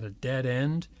I'm like at a dead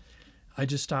end, I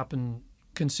just stop and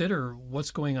consider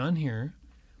what's going on here.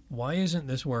 Why isn't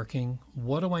this working?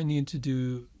 What do I need to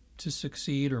do to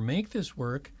succeed or make this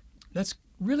work? That's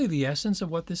really the essence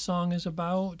of what this song is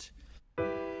about.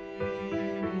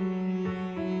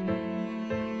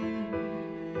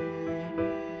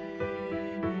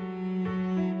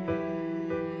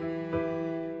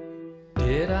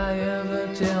 Did I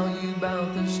ever tell you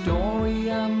about the story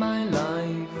of my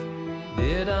life?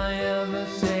 Did I ever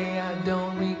say I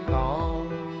don't recall?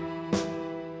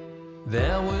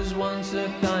 There was once a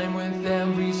time with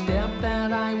every step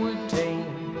that I would take,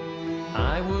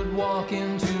 I would walk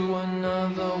into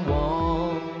another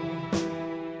wall.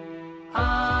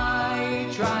 I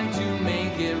tried to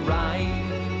make it right.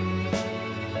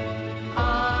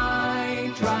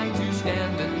 I tried to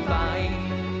stand and fight.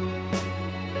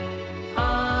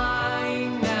 I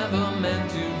never meant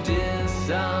to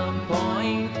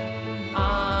disappoint.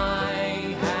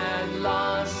 I had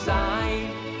lost sight.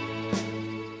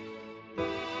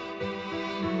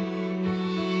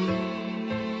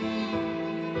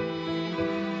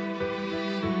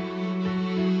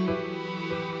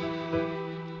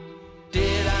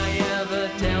 Did I ever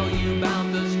tell you about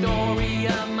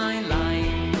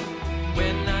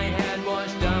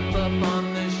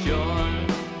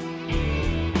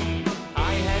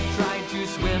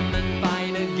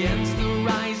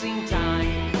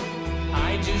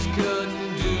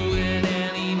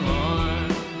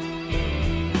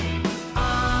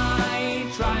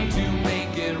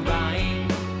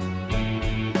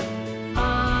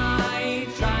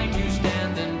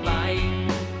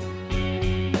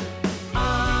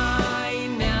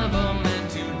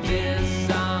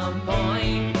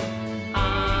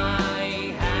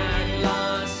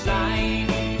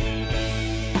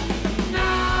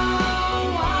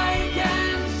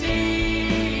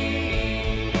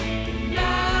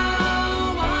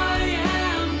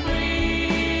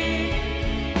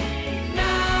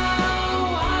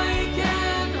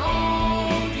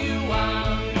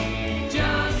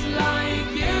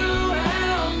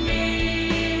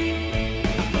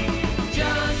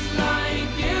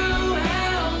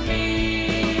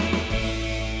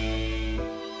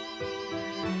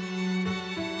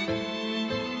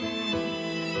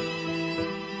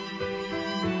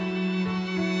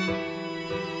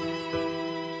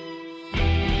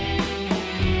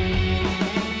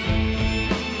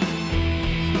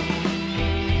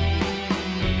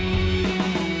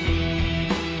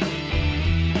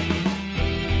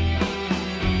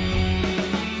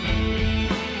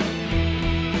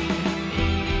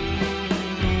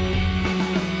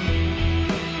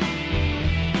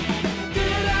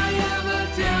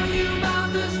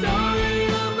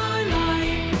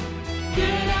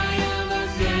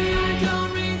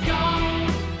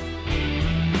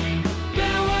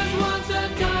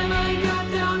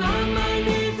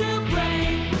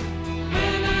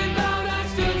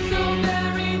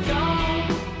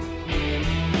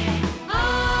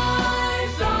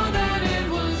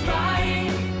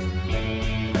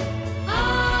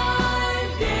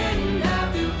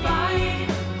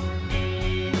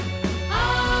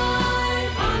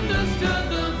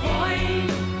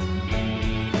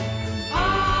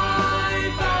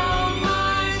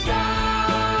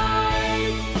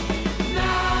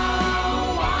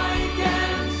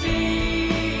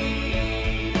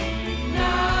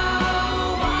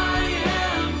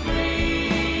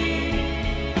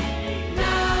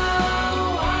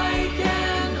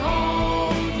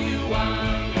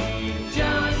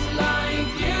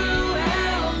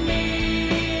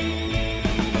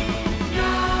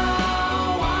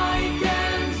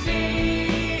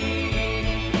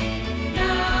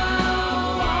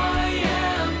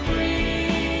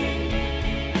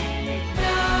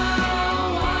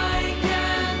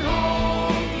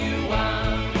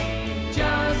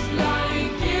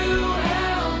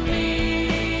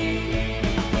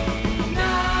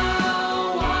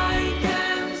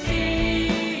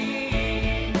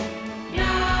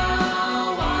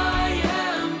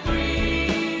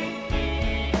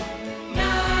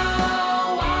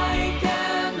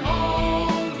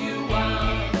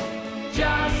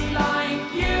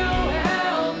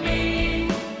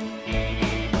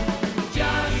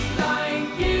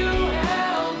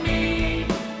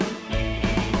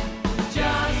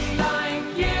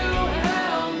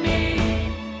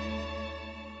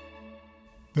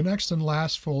The next and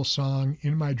last full song,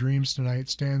 In My Dreams Tonight,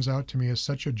 stands out to me as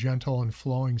such a gentle and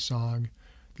flowing song.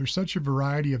 There's such a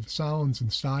variety of sounds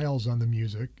and styles on the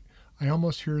music. I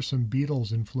almost hear some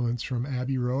Beatles influence from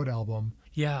Abbey Road album.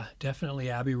 Yeah, definitely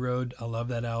Abbey Road. I love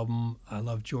that album. I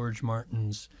love George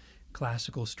Martin's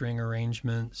classical string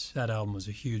arrangements. That album was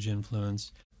a huge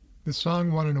influence. The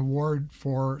song won an award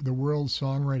for the World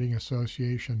Songwriting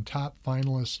Association, top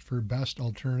finalist for Best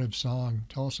Alternative Song.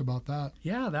 Tell us about that.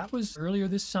 Yeah, that was earlier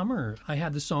this summer. I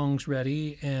had the songs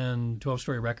ready, and 12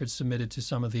 Story Records submitted to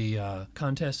some of the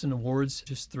contests and awards.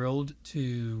 Just thrilled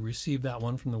to receive that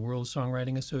one from the World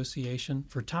Songwriting Association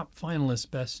for top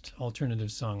finalist Best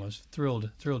Alternative Song. I was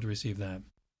thrilled to receive that.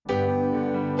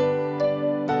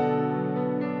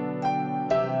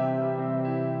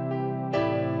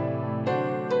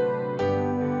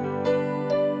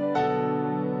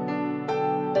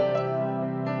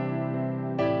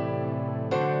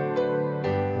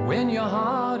 When you're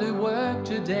hard at work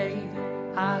today,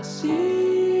 I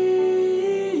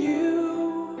see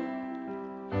you.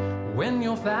 When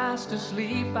you're fast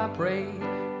asleep, I pray,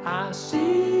 I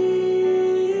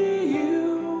see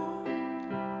you.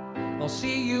 I'll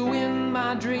see you in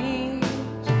my dreams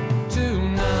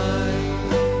tonight.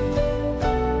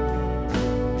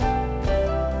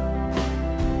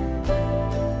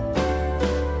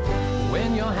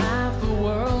 When you're half the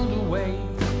world away,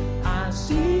 I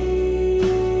see.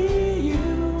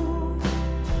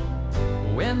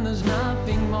 When there's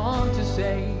nothing more to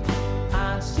say,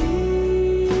 I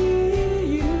see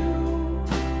you.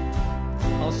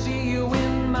 I'll see you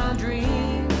in my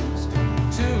dreams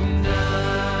tonight.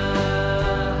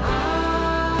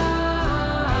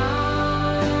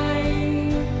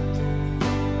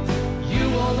 You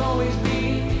will always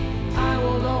be, I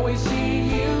will always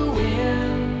see you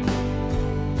in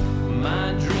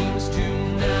my dreams tonight.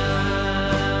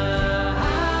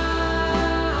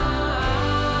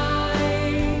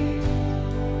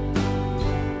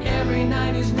 Every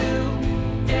night is new,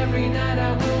 every night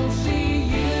I will see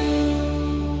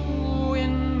you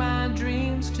in my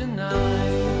dreams tonight.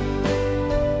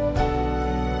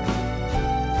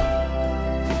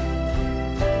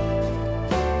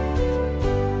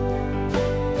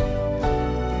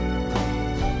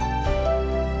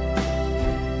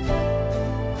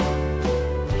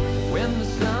 When the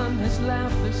sun has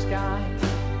left the sky,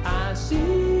 I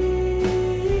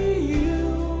see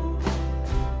you.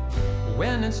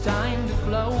 When it's time to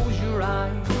close your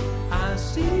eyes, I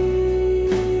see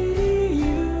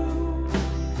you.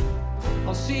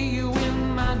 I'll see you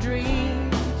in my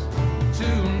dreams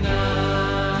tonight.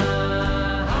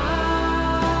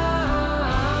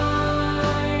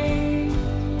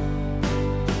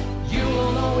 You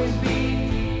will always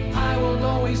be, I will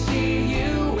always see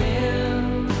you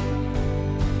in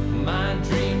my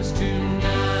dreams tonight.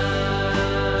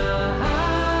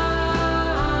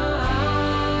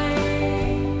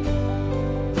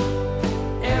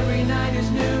 Every night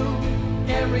is new,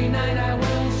 every night I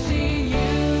will see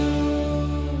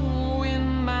you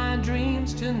in my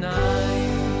dreams tonight.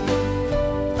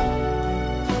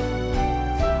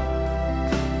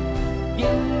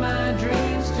 In my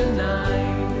dreams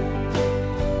tonight.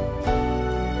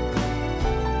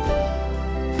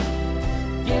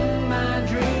 In my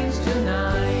dreams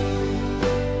tonight.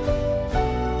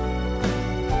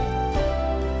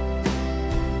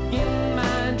 In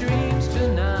my dreams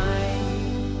tonight.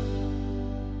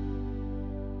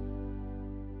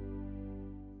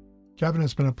 Kevin,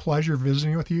 it's been a pleasure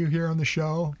visiting with you here on the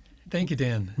show. Thank you,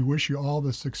 Dan. We wish you all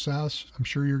the success. I'm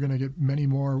sure you're going to get many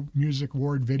more music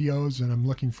award videos, and I'm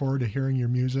looking forward to hearing your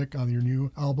music on your new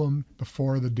album,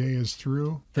 Before the Day is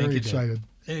Through. Very excited.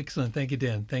 Excellent. Thank you,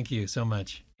 Dan. Thank you so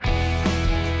much.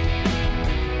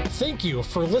 Thank you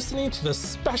for listening to the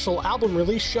special album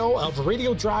release show of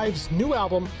Radio Drive's new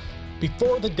album,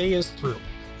 Before the Day is Through,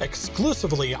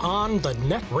 exclusively on the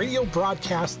NetRadio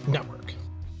Broadcast Network.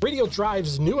 Radio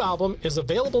Drive's new album is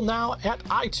available now at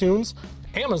iTunes,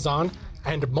 Amazon,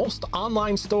 and most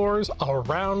online stores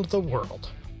around the world.